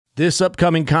This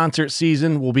upcoming concert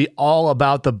season will be all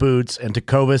about the boots, and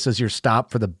Tecovas is your stop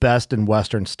for the best in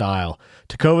Western style.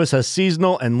 Tecovas has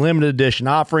seasonal and limited edition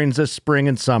offerings this spring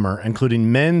and summer,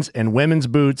 including men's and women's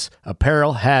boots,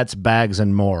 apparel, hats, bags,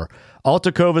 and more. All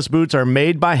Tecovas boots are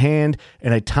made by hand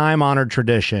in a time-honored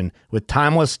tradition with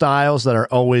timeless styles that are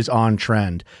always on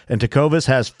trend. And Tecovas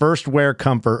has first wear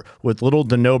comfort with little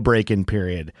to no break-in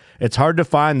period. It's hard to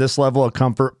find this level of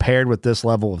comfort paired with this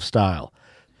level of style.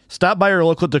 Stop by your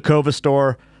local Tecovas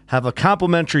store, have a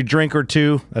complimentary drink or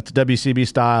two, that's WCB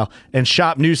style, and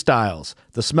shop new styles.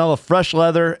 The smell of fresh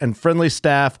leather and friendly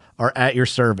staff are at your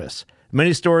service.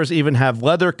 Many stores even have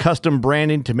leather custom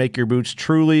branding to make your boots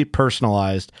truly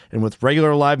personalized. And with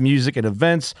regular live music and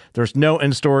events, there's no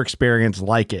in-store experience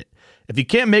like it. If you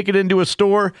can't make it into a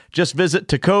store, just visit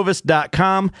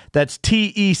tecovas.com. That's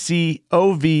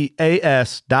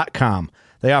TECOVAS.com.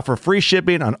 They offer free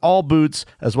shipping on all boots,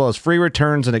 as well as free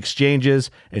returns and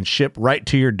exchanges, and ship right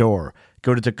to your door.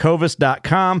 Go to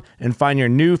tecovas.com and find your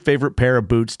new favorite pair of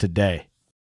boots today.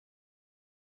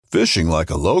 Fishing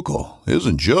like a local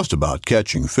isn't just about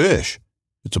catching fish.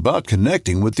 It's about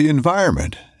connecting with the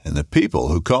environment and the people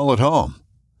who call it home.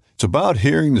 It's about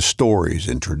hearing the stories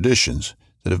and traditions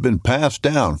that have been passed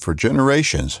down for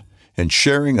generations and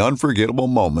sharing unforgettable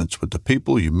moments with the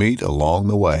people you meet along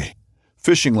the way.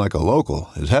 Fishing like a local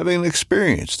is having an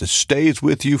experience that stays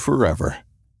with you forever.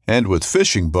 And with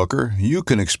Fishing Booker, you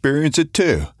can experience it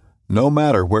too, no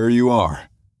matter where you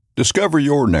are. Discover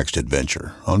your next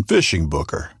adventure on Fishing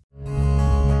Booker.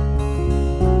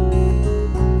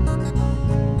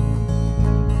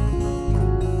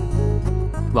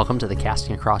 Welcome to the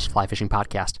Casting Across Fly Fishing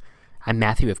Podcast. I'm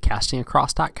Matthew of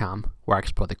castingacross.com, where I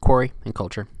explore the quarry and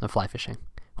culture of fly fishing.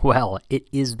 Well, it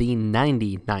is the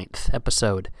 99th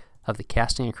episode of the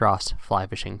Casting Across Fly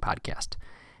Fishing Podcast.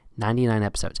 99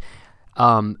 episodes.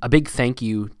 A big thank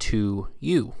you to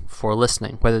you for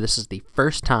listening, whether this is the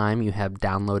first time you have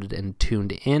downloaded and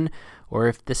tuned in, or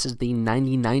if this is the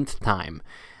 99th time.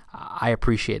 I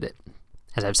appreciate it.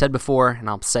 As I've said before, and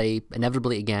I'll say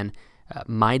inevitably again,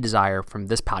 my desire from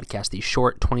this podcast, these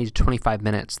short 20 to 25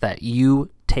 minutes that you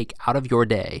take out of your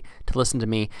day to listen to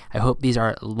me, I hope these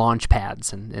are launch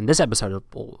pads. And this episode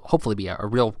will hopefully be a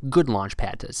real good launch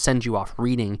pad to send you off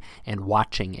reading and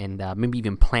watching and maybe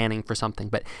even planning for something.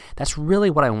 But that's really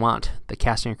what I want the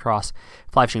Casting Across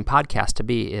Fly Fishing Podcast to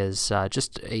be, is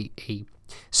just a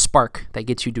spark that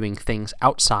gets you doing things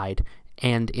outside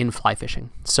and in fly fishing.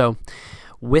 So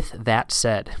with that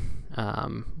said,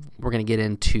 we're going to get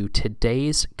into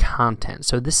today's content.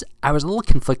 So I was a little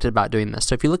conflicted about doing this.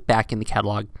 So if you look back in the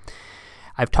catalog,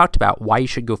 I've talked about why you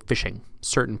should go fishing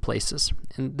certain places.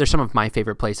 And there's some of my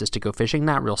favorite places to go fishing,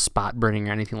 not real spot burning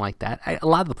or anything like that. A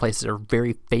lot of the places are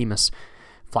very famous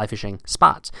fly fishing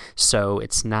spots. So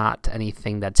it's not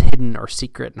anything that's hidden or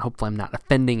secret, and hopefully I'm not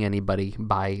offending anybody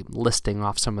by listing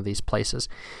off some of these places.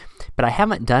 But I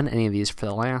haven't done any of these for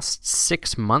the last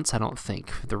 6 months, I don't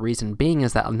think. The reason being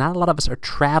is that not a lot of us are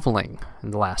traveling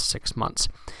in the last 6 months.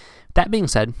 That being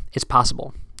said, it's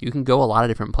possible. You can go a lot of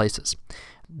different places.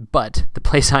 But the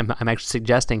place I'm actually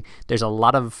suggesting, there's a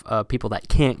lot of people that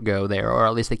can't go there, or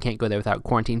at least they can't go there without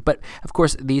quarantine. But, of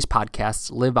course, these podcasts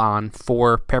live on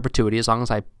for perpetuity as long as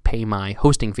I pay my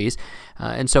hosting fees.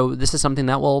 And so this is something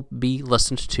that will be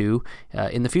listened to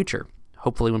in the future,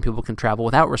 hopefully when people can travel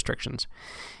without restrictions.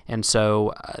 And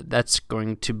so that's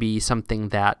going to be something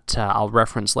that I'll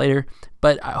reference later.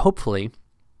 But hopefully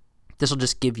this will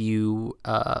just give you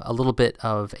a little bit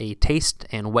of a taste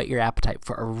and whet your appetite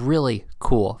for a really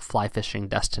cool fly fishing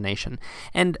destination.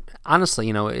 And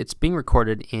honestly, it's being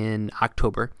recorded in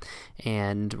October,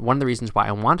 and one of the reasons why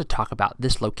I want to talk about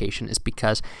this location is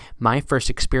because my first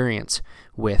experience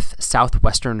with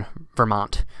southwestern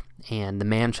Vermont and the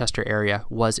Manchester area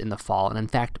was in the fall. And in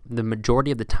fact, the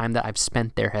majority of the time that I've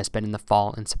spent there has been in the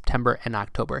fall, in September and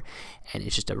October. And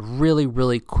it's just a really,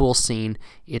 really cool scene.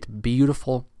 It's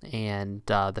beautiful, and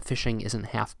the fishing isn't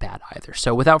half bad either.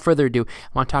 So without further ado, I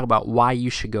want to talk about why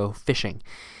you should go fishing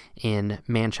in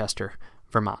Manchester,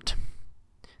 Vermont.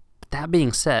 But that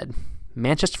being said,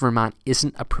 Manchester, Vermont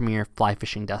isn't a premier fly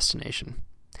fishing destination.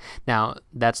 Now,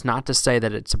 that's not to say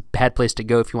that it's a bad place to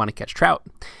go if you want to catch trout.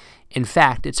 In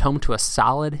fact, it's home to a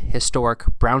solid, historic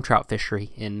brown trout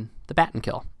fishery in the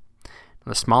Battenkill.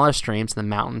 The smaller streams in the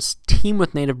mountains teem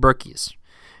with native brookies.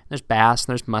 There's bass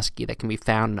and there's muskie that can be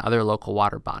found in other local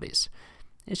water bodies.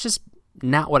 It's just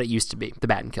not what it used to be, the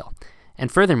Battenkill. And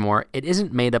furthermore, it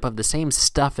isn't made up of the same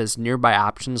stuff as nearby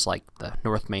options like the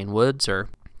North Main Woods or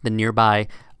the nearby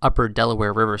Upper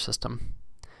Delaware River system.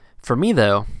 For me,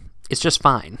 though, it's just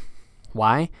fine.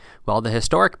 Why? Well, the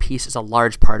historic piece is a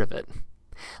large part of it.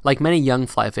 Like many young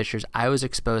fly fishers, I was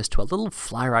exposed to a little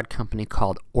fly rod company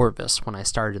called Orvis when I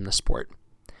started in the sport.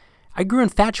 I grew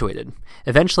infatuated,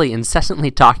 eventually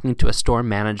incessantly talking to a store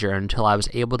manager until I was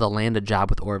able to land a job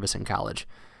with Orvis in college.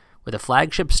 With a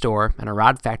flagship store and a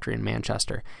rod factory in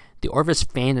Manchester, the Orvis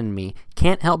fan in me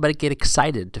can't help but get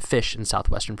excited to fish in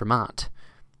southwestern Vermont.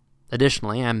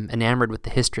 Additionally, I'm enamored with the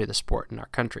history of the sport in our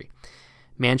country.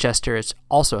 Manchester is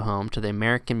also home to the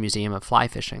American Museum of Fly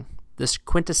Fishing. This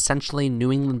quintessentially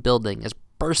New England building is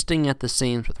bursting at the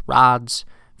seams with rods,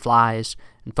 flies,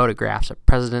 and photographs of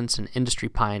presidents and industry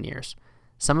pioneers.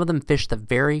 Some of them fish the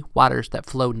very waters that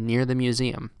flow near the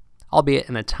museum, albeit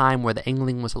in a time where the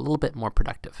angling was a little bit more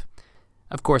productive.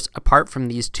 Of course, apart from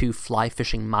these two fly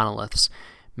fishing monoliths,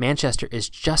 Manchester is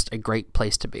just a great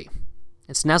place to be.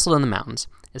 It's nestled in the mountains,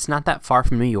 it's not that far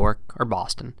from New York or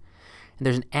Boston, and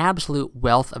there's an absolute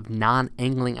wealth of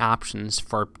non-angling options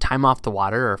for time off the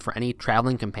water or for any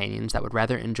traveling companions that would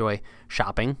rather enjoy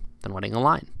shopping than wetting a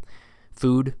line.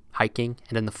 Food, hiking,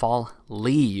 and in the fall,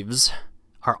 leaves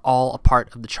are all a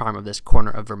part of the charm of this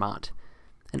corner of Vermont.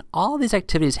 And all of these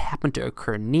activities happen to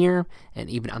occur near and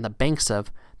even on the banks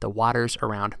of the waters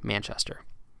around Manchester.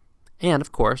 And,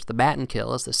 of course, the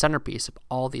Battenkill is the centerpiece of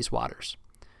all these waters.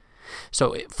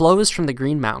 So it flows from the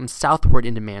Green Mountains southward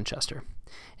into Manchester,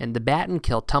 and the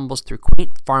Battenkill tumbles through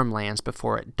quaint farmlands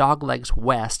before it doglegs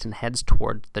west and heads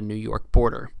toward the New York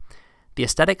border. The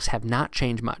aesthetics have not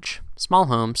changed much. Small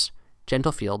homes,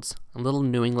 gentle fields, and little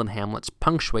New England hamlets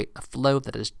punctuate a flow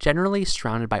that is generally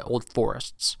surrounded by old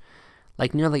forests.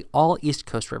 Like nearly all East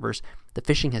Coast rivers, the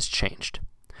fishing has changed.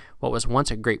 What was once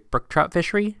a great brook trout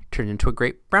fishery turned into a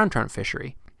great brown trout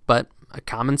fishery, but a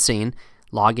common scene,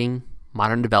 logging,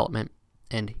 modern development,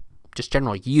 and just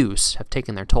general use have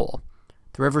taken their toll.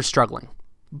 The river's struggling,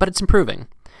 but it's improving.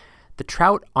 The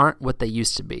trout aren't what they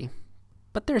used to be,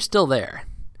 but they're still there.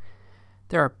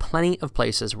 There are plenty of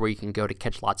places where you can go to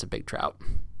catch lots of big trout.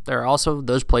 There are also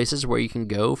those places where you can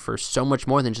go for so much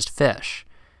more than just fish.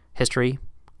 History,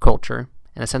 culture,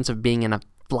 and a sense of being in a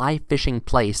fly fishing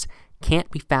place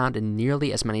can't be found in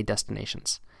nearly as many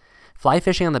destinations. Fly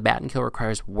fishing on the Battenkill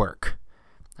requires work.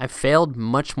 I've failed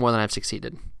much more than I've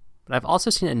succeeded, but I've also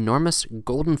seen enormous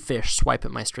golden fish swipe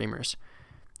at my streamers.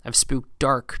 I've spooked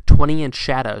dark 20-inch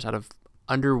shadows out of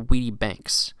under weedy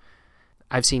banks.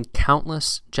 I've seen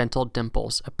countless gentle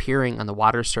dimples appearing on the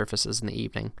water's surfaces in the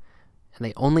evening, and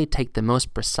they only take the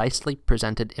most precisely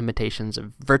presented imitations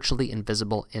of virtually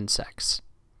invisible insects.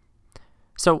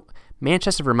 So,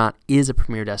 Manchester, Vermont is a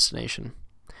premier destination.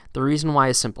 The reason why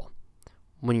is simple.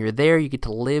 When you're there, you get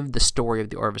to live the story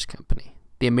of the Orvis Company,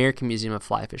 the American Museum of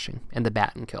Fly Fishing, and the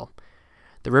Battenkill.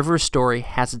 The river's story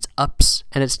has its ups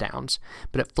and its downs,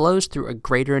 but it flows through a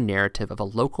greater narrative of a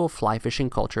local fly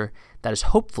fishing culture that is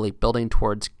hopefully building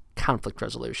towards conflict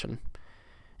resolution.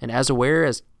 And as aware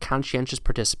as conscientious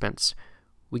participants,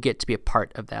 we get to be a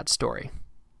part of that story.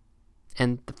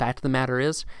 And the fact of the matter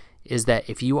is that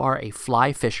if you are a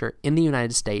fly fisher in the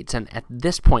United States and at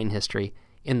this point in history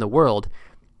in the world,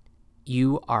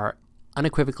 you are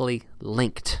unequivocally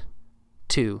linked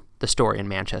to the story in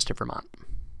Manchester, Vermont.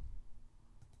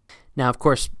 Now, of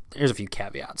course, there's a few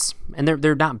caveats, and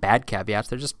they're not bad caveats,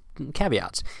 they're just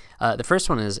caveats. The first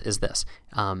one is this.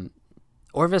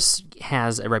 Orvis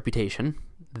has a reputation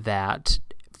that,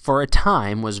 for a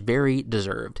time, was very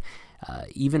deserved.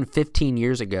 Even 15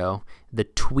 years ago, the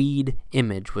tweed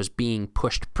image was being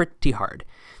pushed pretty hard.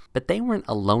 But they weren't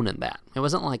alone in that. It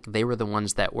wasn't like they were the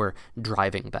ones that were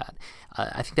driving that.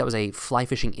 I think that was a fly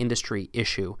fishing industry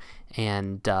issue,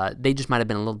 and they just might have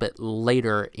been a little bit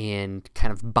later in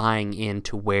kind of buying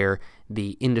into where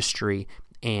the industry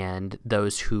and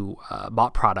those who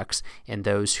bought products and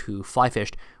those who fly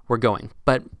fished were going.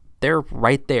 But they're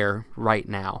right there right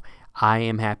now. I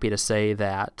am happy to say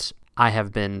that I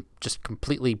have been just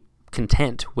completely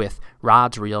content with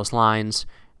rods, reels, lines,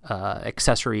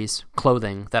 accessories,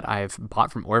 clothing that I've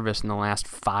bought from Orvis in the last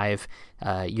 5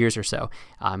 years or so.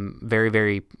 I'm very,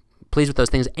 very pleased with those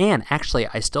things. And actually,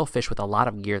 I still fish with a lot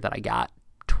of gear that I got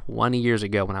 20 years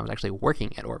ago when I was actually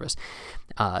working at Orvis.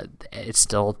 It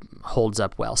still holds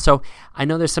up well. So I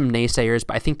know there's some naysayers,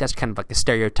 but I think that's kind of like a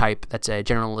stereotype. That's a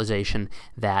generalization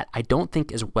that I don't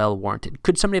think is well warranted.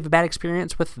 Could somebody have a bad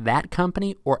experience with that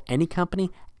company or any company?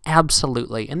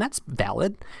 Absolutely. And that's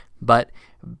valid. But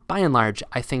by and large,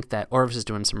 I think that Orvis is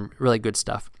doing some really good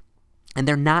stuff. And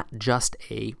they're not just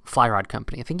a fly rod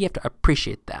company. I think you have to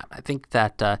appreciate that. I think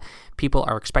that people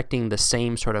are expecting the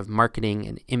same sort of marketing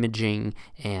and imaging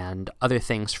and other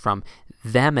things from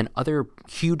them and other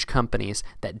huge companies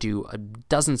that do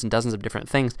dozens and dozens of different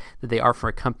things that they are for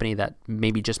a company that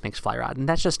maybe just makes fly rod. And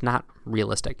that's just not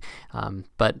realistic.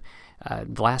 But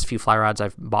the last few fly rods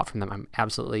I've bought from them, I'm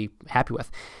absolutely happy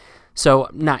with. So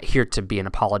I'm not here to be an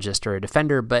apologist or a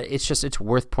defender, but it's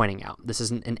worth pointing out. This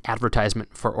isn't an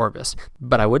advertisement for Orvis,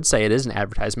 but I would say it is an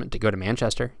advertisement to go to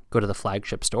Manchester, go to the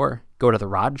flagship store, go to the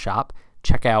rod shop,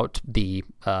 check out the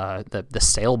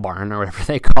sale barn or whatever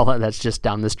they call it that's just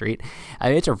down the street.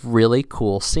 It's a really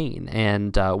cool scene,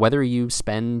 and whether you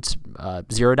spend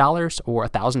 $0 or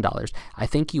 $1,000, I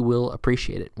think you will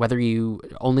appreciate it. Whether you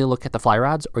only look at the fly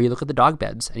rods or you look at the dog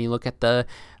beds and you look at the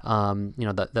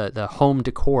the home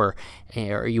decor,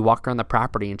 or you walk around the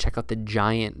property and check out the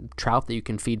giant trout that you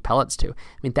can feed pellets to.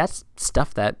 I mean, that's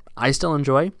stuff that I still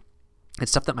enjoy.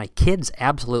 It's stuff that my kids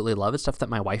absolutely love. It's stuff that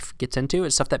my wife gets into.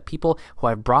 It's stuff that people who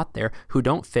I've brought there who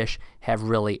don't fish have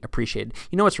really appreciated.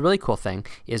 You know what's a really cool thing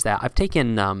is that I've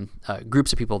taken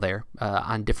groups of people there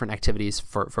on different activities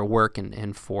for work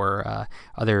and for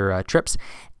other trips.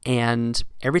 And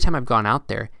every time I've gone out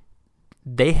there,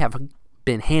 they have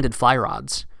been handed fly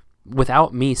rods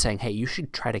without me saying, hey, you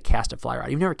should try to cast a fly rod.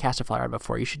 You've never cast a fly rod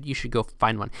before. You should go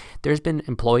find one. There's been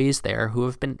employees there who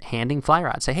have been handing fly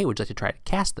rods. Say, hey, would you like to try to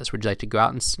cast this? Would you like to go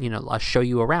out and, I'll show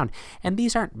you around? And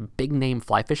these aren't big name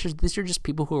fly fishers. These are just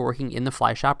people who are working in the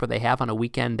fly shop, or they have on a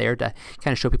weekend there to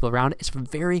kind of show people around. It's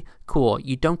very cool.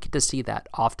 You don't get to see that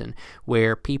often,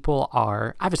 where people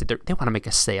are, obviously they want to make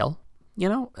a sale.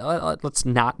 Let's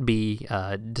not be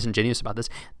disingenuous about this.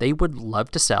 They would love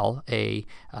to sell a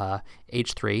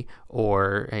H3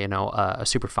 or a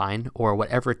Superfine or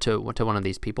whatever to one of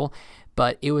these people.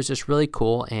 But it was just really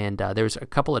cool, and there was a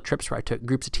couple of trips where I took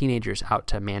groups of teenagers out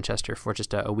to Manchester for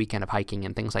just a weekend of hiking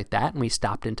and things like that, and we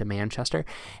stopped into Manchester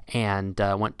and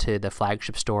went to the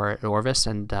flagship store at Orvis,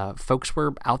 and folks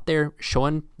were out there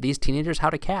showing these teenagers how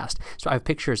to cast. So I have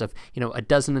pictures of a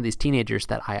dozen of these teenagers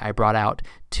that I brought out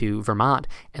to Vermont,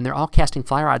 and they're all casting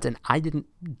fly rods, and I didn't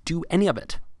do any of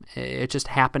it. It just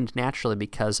happened naturally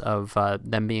because of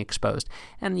them being exposed.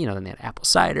 And, then they had apple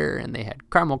cider and they had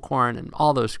caramel corn and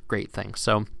all those great things.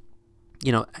 So,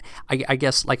 I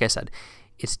guess, like I said,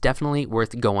 it's definitely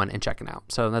worth going and checking out.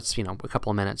 So that's, a couple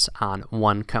of minutes on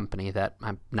one company that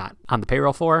I'm not on the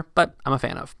payroll for, but I'm a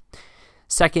fan of.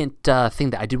 Second thing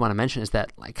that I did want to mention is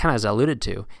that, like kind of as I alluded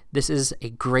to, this is a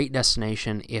great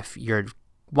destination if you're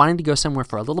wanting to go somewhere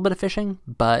for a little bit of fishing,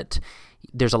 but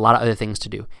there's a lot of other things to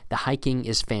do. The hiking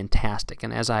is fantastic,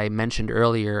 and as I mentioned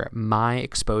earlier, my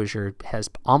exposure has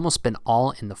almost been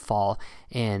all in the fall,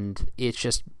 and it's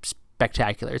just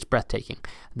spectacular. It's breathtaking.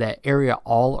 The area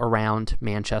all around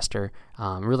Manchester,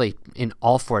 really in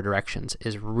all four directions,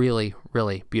 is really,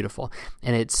 really beautiful.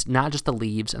 And it's not just the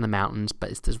leaves and the mountains,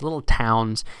 but it's those little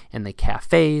towns and the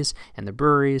cafes and the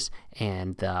breweries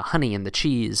and the honey and the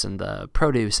cheese and the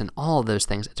produce and all of those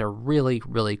things. It's a really,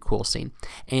 really cool scene.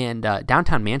 And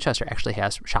downtown Manchester actually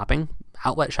has shopping,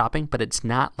 outlet shopping, but it's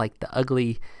not like the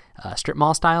ugly strip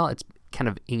mall style. It's kind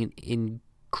of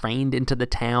ingrained into the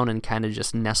town and kind of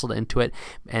just nestled into it.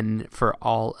 And for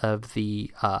all of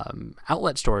the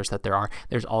outlet stores that there are,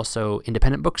 there's also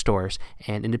independent bookstores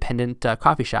and independent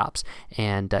coffee shops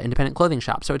and independent clothing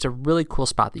shops. So it's a really cool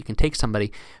spot that you can take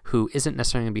somebody who isn't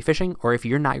necessarily going to be fishing, or if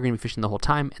you're not going to be fishing the whole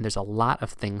time, and there's a lot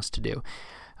of things to do.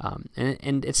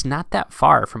 And it's not that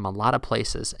far from a lot of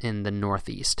places in the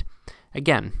Northeast.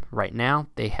 Again, right now,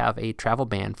 they have a travel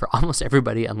ban for almost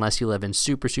everybody unless you live in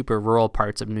super, super rural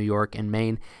parts of New York and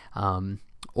Maine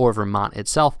or Vermont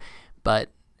itself, but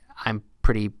I'm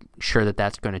pretty sure that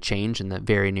that's going to change in the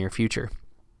very near future.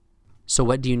 So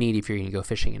what do you need if you're going to go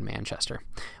fishing in Manchester?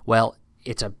 Well,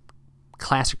 it's a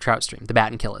classic trout stream. The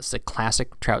Battenkill is a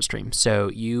classic trout stream, so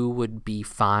you would be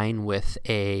fine with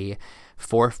a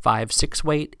 4, 5, 6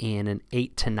 weight and an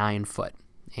 8 to 9 foot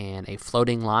and a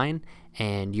floating line,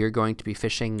 and you're going to be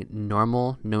fishing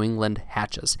normal New England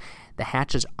hatches. The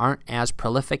hatches aren't as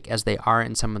prolific as they are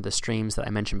in some of the streams that I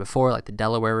mentioned before, like the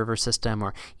Delaware River system,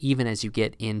 or even as you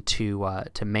get into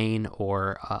to Maine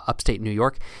or upstate New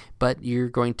York, but you're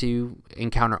going to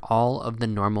encounter all of the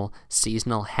normal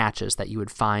seasonal hatches that you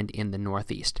would find in the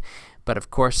Northeast. But of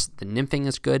course, the nymphing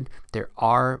is good. There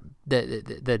are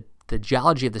the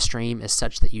geology of the stream is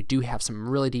such that you do have some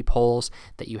really deep holes,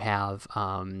 that you have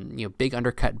big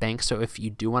undercut banks. So if you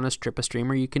do want to strip a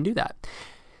streamer, you can do that.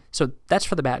 So that's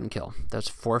for the Battenkill. That's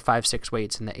 4, 5, 6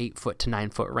 weights in the 8 foot to 9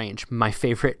 foot range. My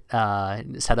favorite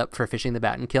setup for fishing the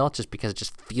Battenkill, just because it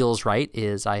just feels right,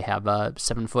 is I have a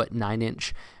 7 foot 9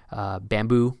 inch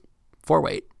bamboo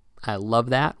 4-weight. I love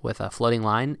that with a floating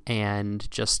line and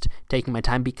just taking my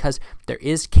time because there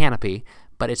is canopy,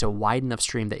 but it's a wide enough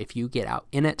stream that if you get out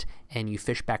in it and you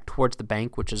fish back towards the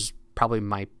bank, which is probably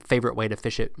my favorite way to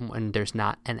fish it when there's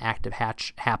not an active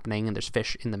hatch happening and there's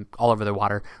fish all over the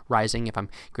water rising. If I'm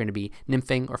going to be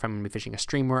nymphing or if I'm going to be fishing a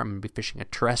streamer, I'm going to be fishing a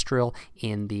terrestrial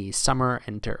in the summer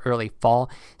and to early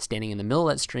fall, standing in the middle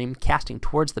of that stream, casting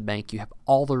towards the bank, you have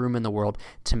all the room in the world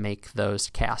to make those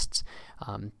casts.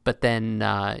 But then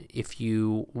if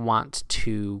you want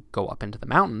to go up into the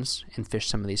mountains and fish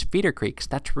some of these feeder creeks,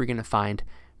 that's where you're going to find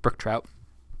brook trout.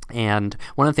 And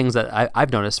one of the things that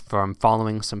I've noticed from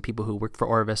following some people who work for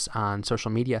Orvis on social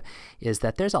media is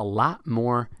that there's a lot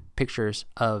more pictures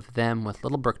of them with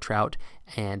little brook trout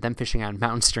and them fishing on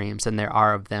mountain streams than there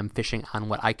are of them fishing on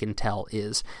what I can tell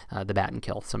is the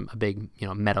Battenkill, a big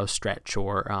meadow stretch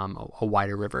or a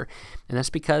wider river. And that's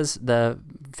because the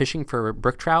fishing for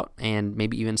brook trout and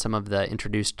maybe even some of the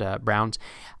introduced browns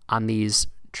on these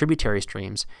tributary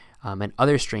streams and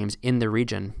other streams in the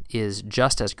region is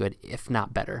just as good, if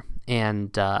not better.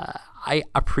 And I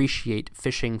appreciate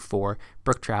fishing for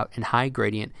brook trout in high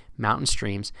gradient mountain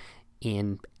streams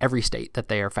in every state that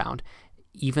they are found.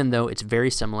 Even though it's very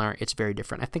similar, it's very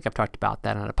different. I think I've talked about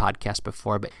that on a podcast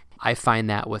before, but I find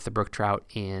that with the brook trout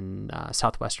in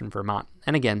southwestern Vermont.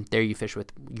 And again, there you fish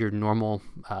with your normal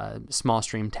small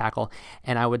stream tackle.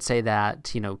 And I would say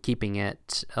that, keeping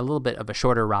it a little bit of a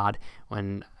shorter rod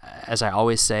when, as I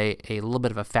always say, a little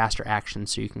bit of a faster action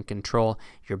so you can control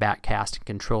your back cast and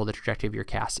control the trajectory of your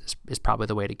cast is probably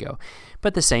the way to go.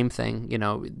 But the same thing,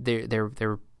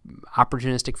 they're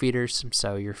opportunistic feeders,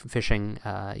 so you're fishing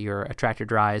your attractor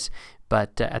dries,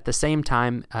 but at the same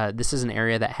time, this is an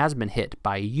area that has been hit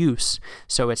by use,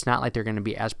 so it's not like they're going to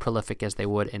be as prolific as they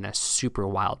would in a super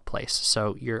wild place.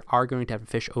 So you are going to have to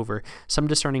fish over some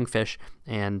discerning fish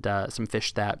and some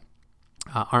fish that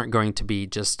aren't going to be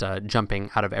just jumping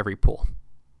out of every pool.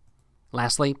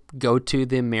 Lastly, go to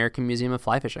the American Museum of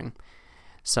Fly Fishing.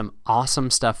 Some awesome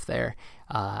stuff there.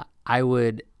 I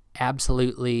would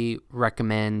absolutely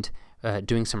recommend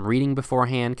doing some reading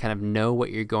beforehand, kind of know what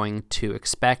you're going to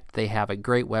expect. They have a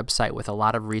great website with a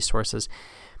lot of resources.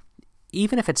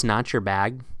 Even if it's not your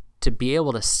bag, to be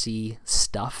able to see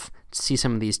stuff, see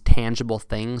some of these tangible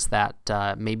things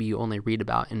that maybe you only read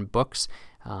about in books,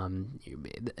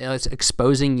 it's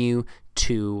exposing you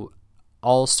to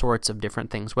all sorts of different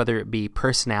things, whether it be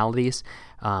personalities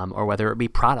or whether it be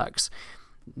products.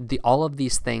 All of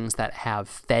these things that have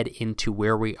fed into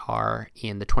where we are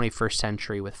in the 21st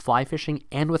century with fly fishing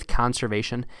and with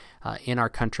conservation in our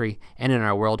country and in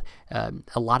our world,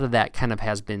 a lot of that kind of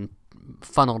has been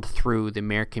funneled through the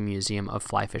American Museum of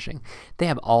Fly Fishing. They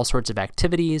have all sorts of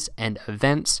activities and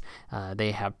events.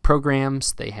 They have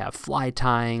programs. They have fly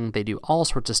tying. They do all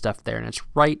sorts of stuff there, and it's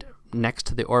right next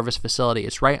to the Orvis facility.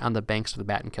 It's right on the banks of the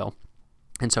Battenkill,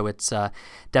 and so it's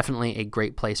definitely a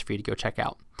great place for you to go check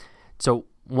out. So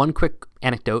one quick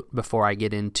anecdote before I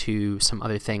get into some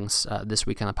other things this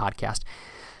week on the podcast.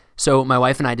 So my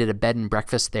wife and I did a bed and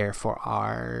breakfast there for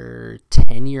our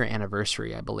 10-year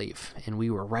anniversary, I believe. And we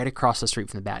were right across the street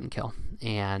from the Battenkill.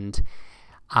 And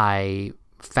I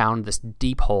found this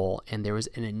deep hole, and there was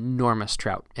an enormous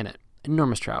trout in it.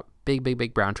 Enormous trout.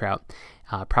 Big brown trout.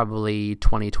 Probably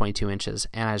 20, 22 inches.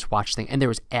 And I just watched things, and there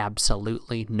was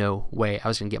absolutely no way I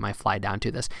was going to get my fly down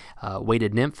to this.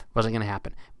 Weighted nymph, wasn't going to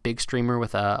happen. Big streamer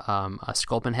with a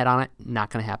sculpin head on it, not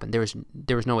going to happen. There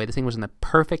was no way. This thing was in the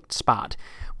perfect spot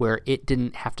where it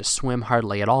didn't have to swim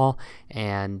hardly at all,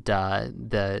 and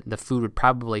the food would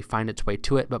probably find its way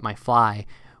to it, but my fly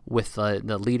with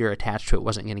the leader attached to it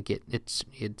wasn't going to get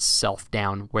itself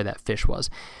down where that fish was.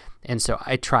 And so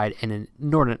I tried an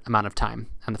inordinate amount of time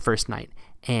on the first night,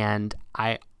 and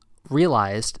I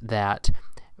realized that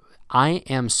I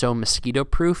am so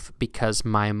mosquito-proof because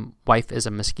my wife is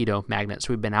a mosquito magnet.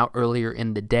 So we've been out earlier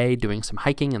in the day doing some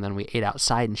hiking, and then we ate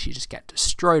outside, and she just got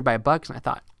destroyed by bugs. And I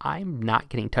thought, I'm not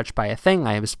getting touched by a thing.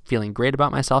 I was feeling great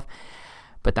about myself.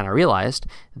 But then I realized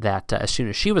that as soon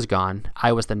as she was gone,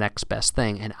 I was the next best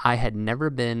thing, and I had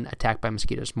never been attacked by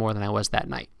mosquitoes more than I was that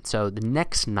night. So the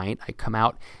next night, I come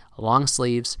out, long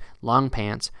sleeves, long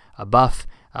pants, a buff,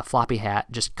 a floppy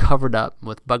hat, just covered up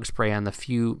with bug spray on the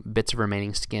few bits of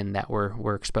remaining skin that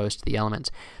were exposed to the elements.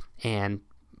 And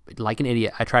like an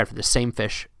idiot, I tried for the same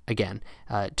fish again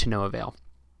to no avail.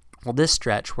 Well, this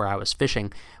stretch where I was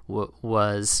fishing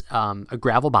was a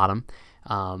gravel bottom,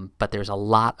 but there's a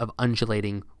lot of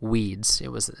undulating weeds.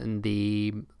 It was in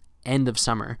the end of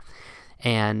summer.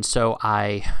 And so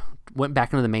I went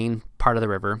back into the main part of the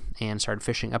river and started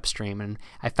fishing upstream, and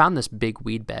I found this big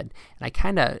weed bed, and I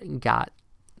kind of got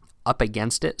up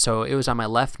against it. So it was on my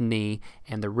left knee,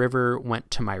 and the river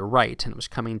went to my right, and it was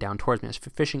coming down towards me. I was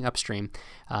fishing upstream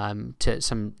to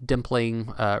some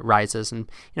dimpling rises, and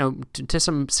to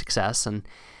some success, and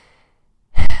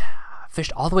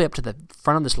fished all the way up to the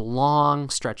front of this long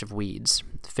stretch of weeds.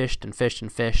 Fished and fished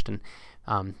and fished, and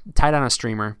tied on a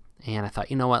streamer. And I thought,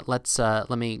 you know what,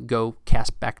 let me go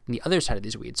cast back on the other side of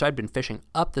these weeds. So I'd been fishing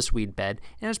up this weed bed,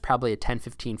 and it was probably a 10,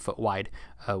 15 foot wide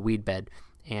weed bed.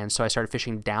 And so I started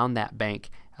fishing down that bank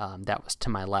that was to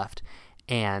my left.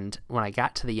 And when I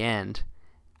got to the end,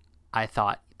 I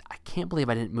thought, I can't believe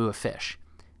I didn't move a fish.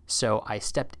 So I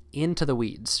stepped into the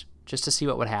weeds just to see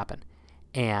what would happen.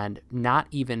 And not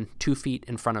even 2 feet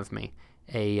in front of me,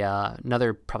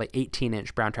 another probably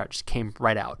 18-inch brown trout just came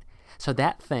right out. So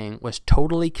that thing was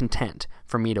totally content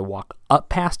for me to walk up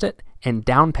past it and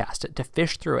down past it to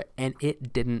fish through it, and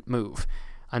it didn't move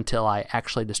until I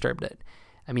actually disturbed it.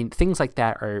 I mean, things like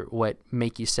that are what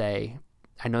make you say,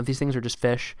 I know these things are just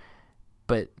fish,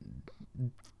 but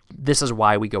this is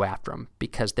why we go after them,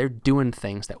 because they're doing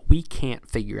things that we can't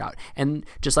figure out. And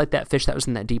just like that fish that was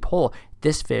in that deep hole,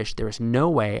 this fish, there was no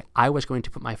way I was going to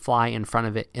put my fly in front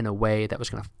of it in a way that was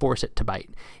going to force it to bite.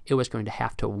 It was going to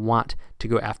have to want to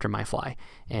go after my fly.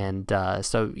 And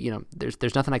so,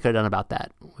 there's nothing I could have done about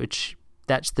that, which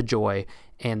that's the joy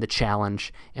and the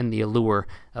challenge and the allure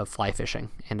of fly fishing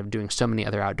and of doing so many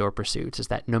other outdoor pursuits, is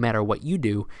that no matter what you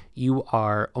do, you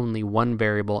are only one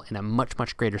variable in a much,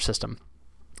 much greater system.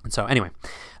 And so anyway,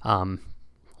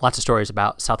 lots of stories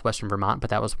about southwestern Vermont, but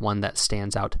that was one that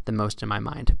stands out the most in my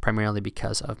mind, primarily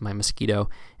because of my mosquito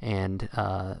and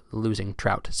losing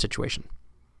trout situation.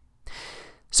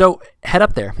 So head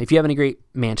up there. If you have any great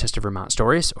Manchester, Vermont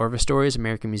stories, Orvis stories,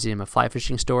 American Museum of Fly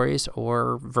Fishing stories,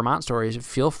 or Vermont stories,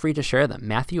 feel free to share them.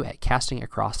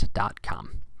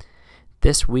 Matthew@castingacross.com.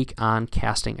 This week on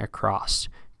Casting Across,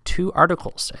 2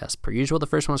 articles, as per usual. The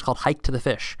first one is called Hike to the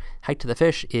Fish. Hike to the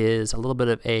Fish is a little bit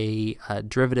of a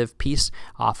derivative piece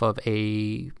off of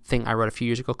a thing I wrote a few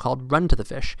years ago called Run to the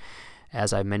Fish.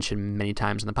 As I've mentioned many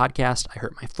times in the podcast, I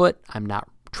hurt my foot. I'm not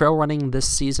trail running this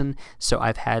season, so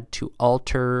I've had to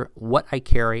alter what I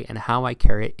carry and how I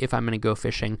carry it if I'm going to go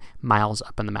fishing miles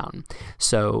up in the mountain.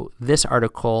 So this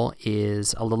article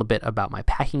is a little bit about my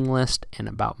packing list and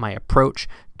about my approach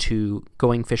to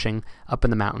going fishing up in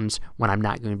the mountains when I'm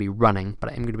not going to be running, but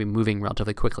I'm going to be moving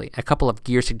relatively quickly. A couple of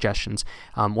gear suggestions,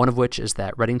 one of which is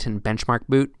that Redington Benchmark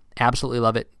boot. Absolutely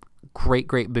love it.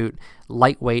 Great boot,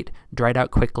 lightweight, dried out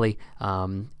quickly.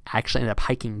 I actually ended up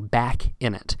hiking back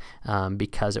in it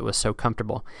because it was so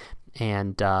comfortable,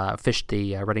 and fished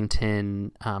the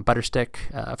Redington Butterstick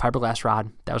fiberglass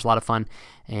rod. That was a lot of fun,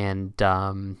 and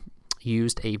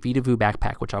used a Vitavoo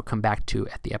backpack, which I'll come back to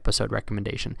at the episode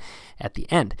recommendation at the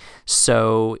end.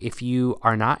 So if you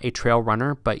are not a trail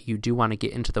runner, but you do want to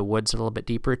get into the woods a little bit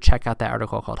deeper, check out that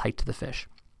article called Hike to the Fish.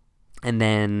 And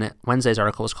then Wednesday's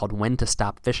article was called When to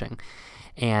Stop Fishing.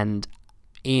 And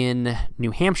in New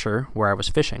Hampshire, where I was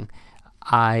fishing,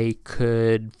 I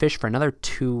could fish for another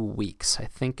 2 weeks. I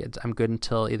think I'm good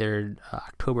until either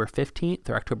October 15th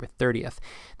or October 30th.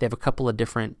 They have a couple of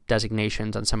different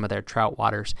designations on some of their trout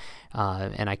waters,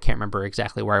 and I can't remember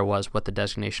exactly where I was, what the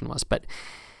designation was. But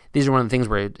these are one of the things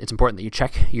where it's important that you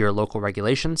check your local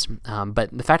regulations. But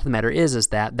the fact of the matter is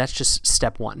that that's just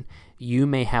step one. You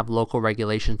may have local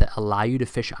regulations that allow you to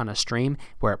fish on a stream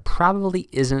where it probably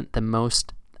isn't the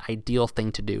most ideal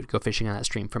thing to do, to go fishing on that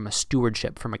stream from a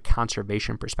stewardship, from a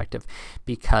conservation perspective,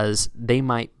 because they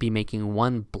might be making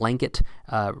one blanket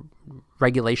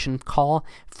regulation call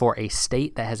for a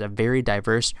state that has a very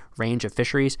diverse range of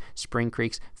fisheries, spring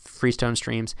creeks, freestone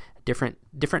streams, different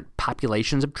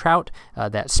populations of trout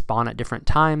that spawn at different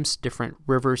times, different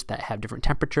rivers that have different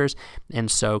temperatures,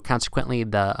 and so consequently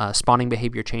the spawning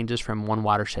behavior changes from one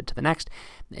watershed to the next.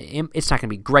 It's not going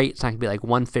to be great. It's not going to be like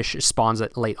one fish spawns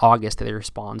at late August, the other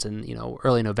spawns in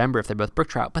early November if they're both brook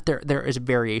trout, but there is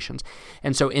variations.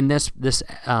 And so in this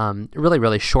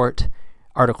really short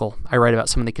article, I write about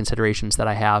some of the considerations that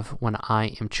I have when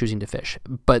I am choosing to fish.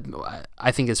 But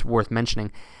I think it's worth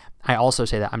mentioning, I also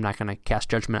say that I'm not going to cast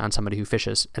judgment on somebody who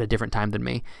fishes at a different time than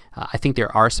me. I think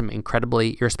there are some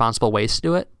incredibly irresponsible ways to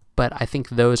do it, but I think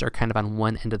those are kind of on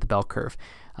one end of the bell curve,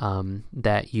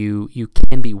 that you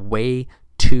can be way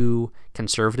too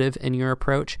conservative in your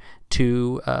approach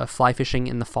to fly fishing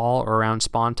in the fall or around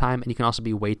spawn time, and you can also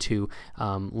be way too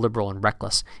liberal and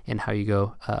reckless in how you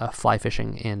go fly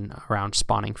fishing in around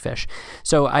spawning fish.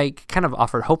 So I kind of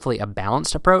offered hopefully a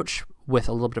balanced approach with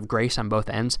a little bit of grace on both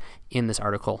ends in this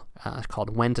article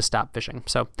called When to Stop Fishing.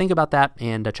 So think about that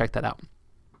and check that out.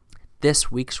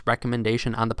 this week's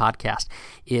recommendation on the podcast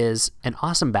is an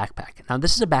awesome backpack. Now,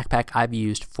 this is a backpack I've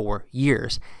used for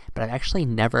years, but I've actually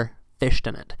never fished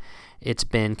in it. It's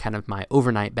been kind of my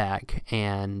overnight bag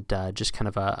and just kind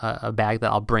of a bag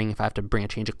that I'll bring if I have to bring a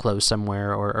change of clothes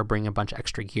somewhere or bring a bunch of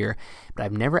extra gear. But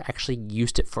I've never actually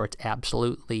used it for its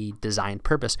absolutely designed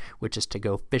purpose, which is to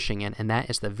go fishing in, and that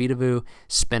is the Vedavoo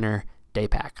Spinner Day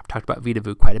Pack. I've talked about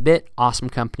Vedavoo quite a bit. Awesome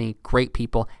company, great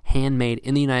people, handmade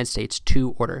in the United States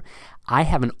to order. I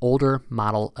have an older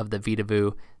model of the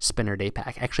Vedavoo Spinner Day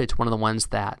Pack. Actually, it's one of the ones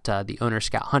that the owner,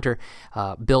 Scott Hunter,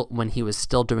 built when he was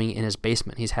still doing it in his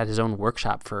basement. He's had his own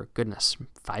workshop for,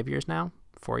 4 years now?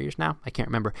 I can't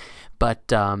remember. But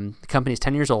the company is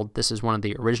 10 years old. This is one of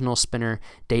the original Spinner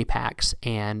Day Packs,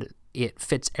 and it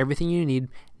fits everything you need.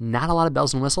 Not a lot of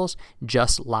bells and whistles,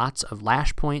 just lots of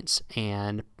lash points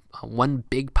and one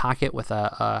big pocket with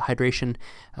a hydration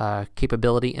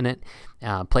capability in it,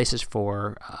 places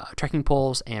for trekking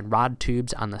poles and rod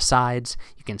tubes on the sides.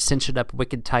 You can cinch it up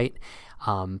wicked tight.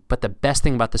 But the best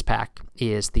thing about this pack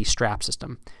is the strap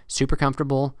system. Super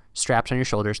comfortable straps on your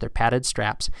shoulders. They're padded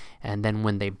straps. And then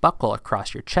when they buckle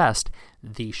across your chest,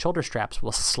 the shoulder straps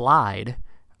will slide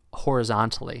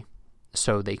horizontally,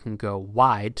 so they can go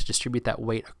wide to distribute that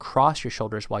weight across your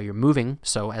shoulders while you're moving.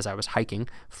 So as I was hiking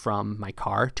from my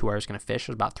car to where I was going to fish, it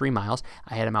was about 3 miles,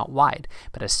 I had them out wide.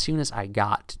 But as soon as I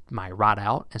got my rod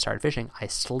out and started fishing, I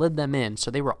slid them in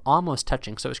so they were almost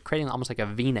touching. So it was creating almost like a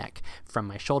V-neck from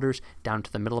my shoulders down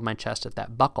to the middle of my chest at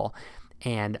that buckle.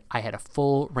 And I had a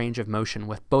full range of motion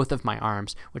with both of my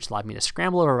arms, which allowed me to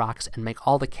scramble over rocks and make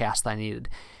all the casts that I needed.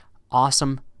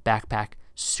 Awesome backpack,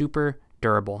 super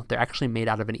durable. They're actually made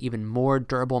out of an even more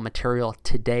durable material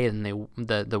today than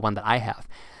the one that I have.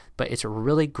 But it's a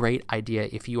really great idea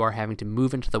if you are having to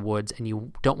move into the woods and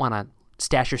you don't want to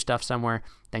stash your stuff somewhere,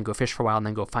 then go fish for a while and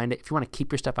then go find it. If you want to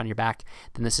keep your stuff on your back,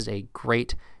 then this is a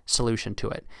great solution to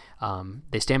it.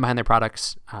 They stand behind their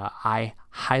products. I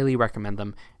highly recommend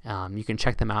them. You can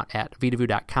check them out at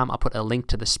vedavoo.com. I'll put a link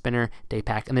to the Spinner Day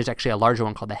Pack, and there's actually a larger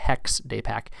one called the Hex Day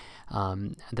Pack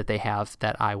that they have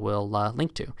that I will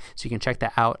link to. So you can check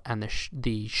that out on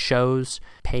the show's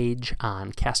page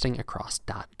on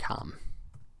castingacross.com.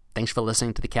 Thanks for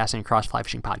listening to the Casting Across Fly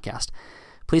Fishing Podcast.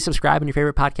 Please subscribe in your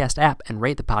favorite podcast app and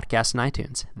rate the podcast in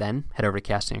iTunes. Then head over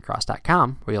to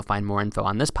castingacross.com, where you'll find more info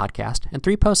on this podcast and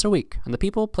 3 posts a week on the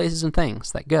people, places, and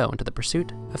things that go into the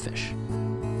pursuit of fish.